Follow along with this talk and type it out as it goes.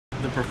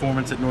the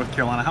performance at North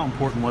Carolina, how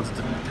important was it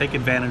to take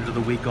advantage of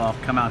the week off,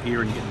 come out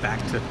here and get back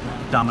to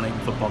dominating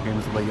football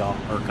games the way y'all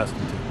are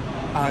accustomed to?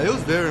 It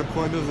was very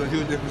important. It was a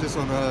huge emphasis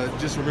on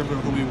just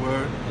remembering who we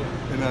were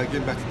and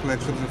getting back to playing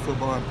Clemson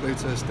football and play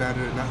to a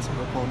standard and not to an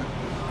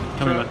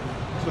opponent.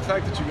 The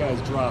fact that you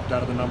guys dropped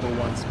out of the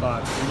 #1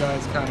 spot, you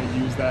guys kind of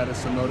use that as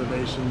some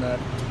motivation that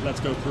let's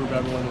go prove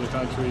everyone in the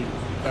country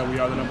that we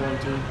are the #1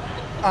 team?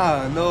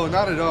 No,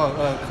 not at all.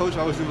 Coach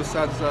always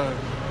emphasizes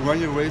run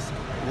your race,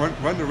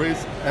 run the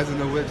race as in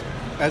the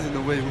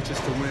way, which is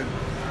to win.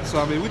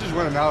 So I mean, we're just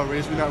running our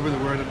race. We're not really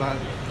worried about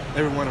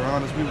everyone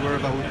around us. We worry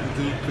about what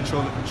we do,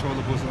 control the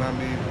controllables. And I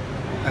mean,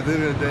 at the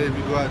end of the day,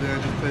 we go out there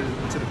and just play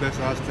to the best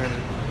of our standard.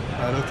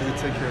 They'll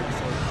take care of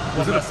themselves.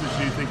 What message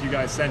do you think you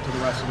guys sent to the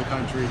rest of the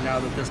country now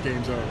that this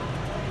game's over?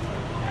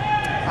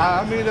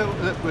 I mean,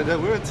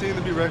 that we're a team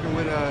to be reckoned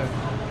with.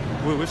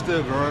 We're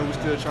still growing. We're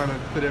still trying to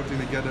put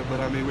everything together. But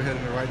I mean, we're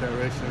heading in the right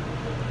direction.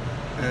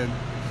 And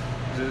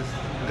just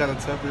got a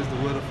toughness, the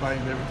will to fight,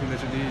 and everything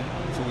that you need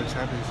to win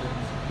championships.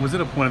 Was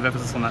it a point of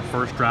emphasis on that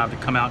first drive to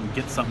come out and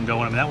get something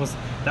going? I mean,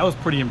 that was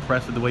pretty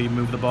impressive, the way you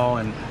moved the ball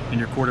and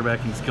your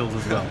quarterbacking skills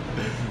as well.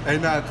 Hey,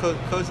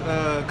 Coach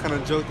kind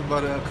of joked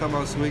about come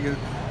out swinging.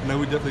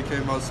 We definitely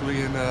came out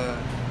swinging.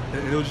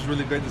 And it was just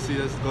really great to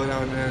see us go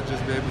down there and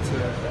just be able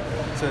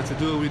to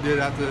do what we did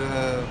after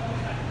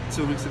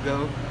 2 weeks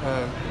ago.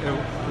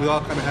 We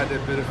all kind of had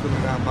that bitter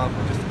feeling in our mouth,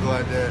 but just to go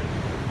out there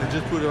and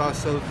just prove to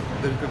ourselves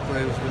that we could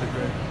play was really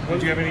great.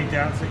 Did you have any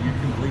doubts that you'd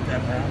complete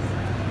that pass?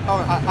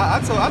 Oh, I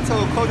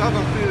told Coach I was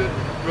going to complete it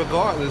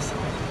regardless.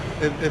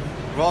 If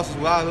Ross was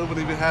wide open,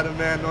 even had a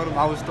man on him,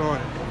 I was throwing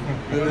it.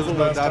 There was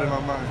no doubt in my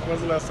mind. When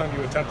was the last time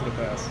you attempted a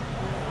pass?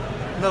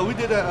 No, we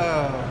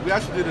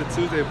actually did a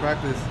Tuesday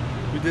practice.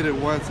 We did it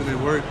once and it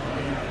worked.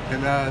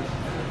 And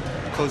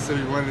Coach said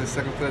we running the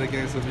second play of the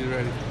game, so be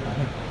ready.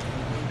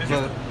 Is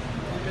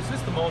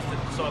this the most that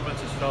this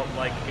offense has felt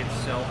like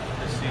itself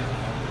this season?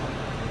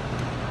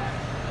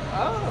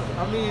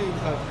 I mean,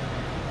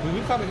 when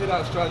we kind of hit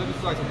our stride, it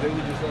was like today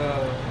we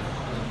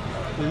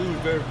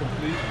were very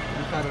complete.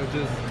 We kind of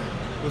just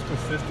was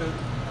consistent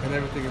and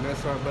everything in that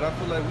side. But I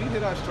feel like we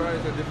hit our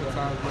strides at different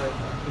times, but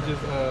we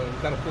just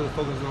got to put the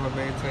focus on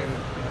maintaining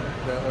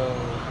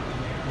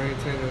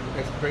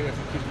great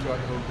execution throughout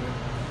the whole game.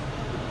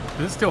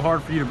 Is it still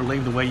hard for you to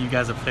believe the way you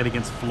guys have played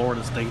against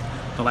Florida State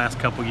the last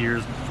couple of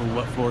years for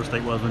what Florida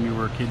State was when you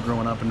were a kid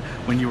growing up and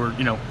when you were,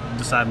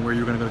 deciding where you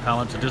were going to go to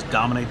college, to just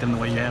dominate them the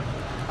way you have?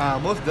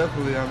 Most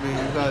definitely. I mean,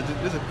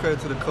 just a credit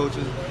to the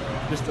coaches,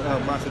 just the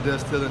mindset they're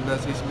still in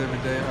us each and every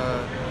day.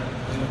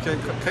 You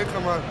can't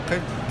come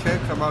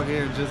out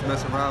here and just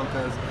mess around,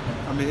 because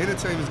I mean, any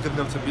team is good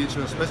enough to beat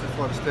you, especially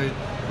Florida State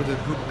with the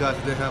group of guys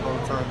that they have all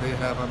the time.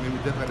 I mean, we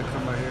definitely have to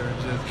come out here and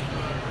just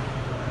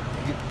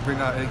bring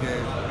out a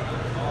game.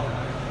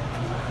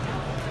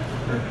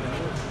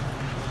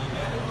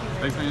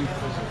 Thanks, man.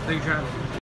 Thank you, Travis.